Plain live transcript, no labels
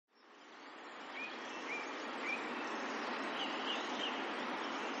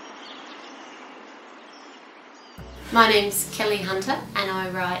My name's Kelly Hunter and I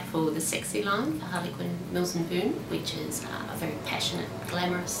write for the Sexy line for Harlequin Mills and Boon, which is a very passionate,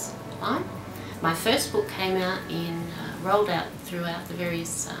 glamorous line. My first book came out rolled out throughout the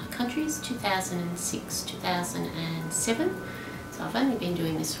various countries, 2006, 2007. So I've only been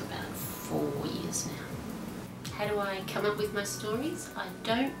doing this for about 4 years now. How do I come up with my stories? I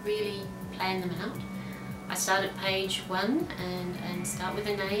don't really plan them out. I start at page 1 and start with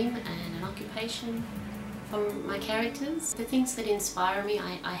a name and an occupation from my characters. The things that inspire me,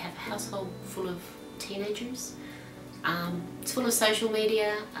 I have a household full of teenagers. It's full of social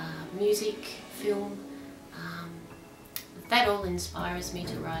media, music, film. That all inspires me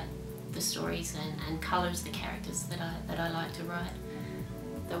to write the stories and colours the characters that I like to write.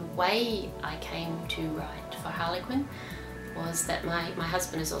 The way I came to write for Harlequin was that my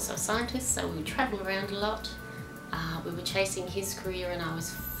husband is also a scientist, so we would travel around a lot. We were chasing his career and I was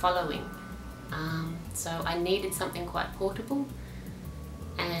following. So I needed something quite portable,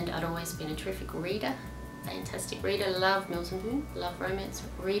 and I'd always been a terrific reader, fantastic reader, love Mills and Boon, love romance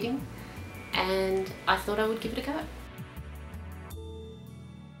reading, and I thought I would give it a go.